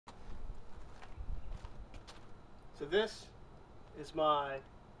So this is my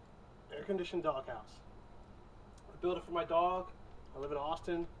air-conditioned doghouse. I built it for my dog. I live in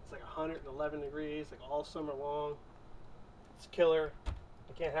Austin. It's like 111 degrees, like all summer long. It's killer.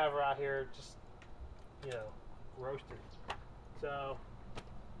 I can't have her out here just, you know, roasted. So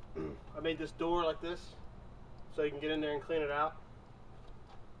I made this door like this so you can get in there and clean it out.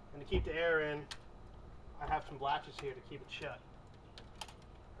 And to keep the air in, I have some latches here to keep it shut.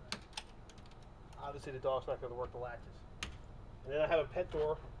 Obviously the dog's not going to work the latches. And then I have a pet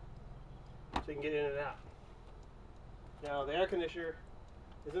door so you can get in and out. Now the air conditioner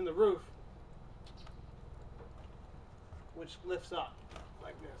is in the roof, which lifts up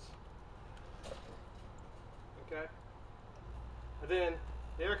like this. Okay? And then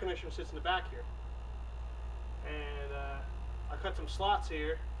the air conditioner sits in the back here. And I cut some slots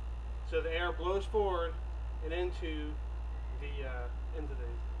here so the air blows forward and into the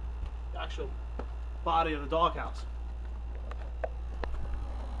actual body of the doghouse.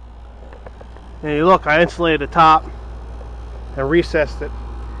 And you look, I insulated the top and recessed it.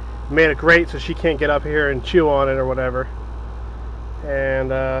 Made it great so she can't get up here and chew on it or whatever.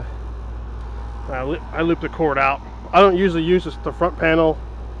 And I looped the cord out. I don't usually use the front panel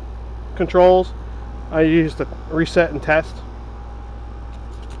controls. I use the reset and test.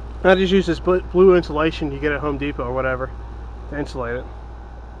 I just use this blue insulation you get at Home Depot or whatever to insulate it.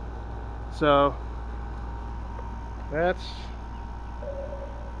 So that's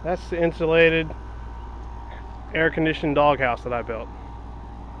the insulated air-conditioned doghouse that I built.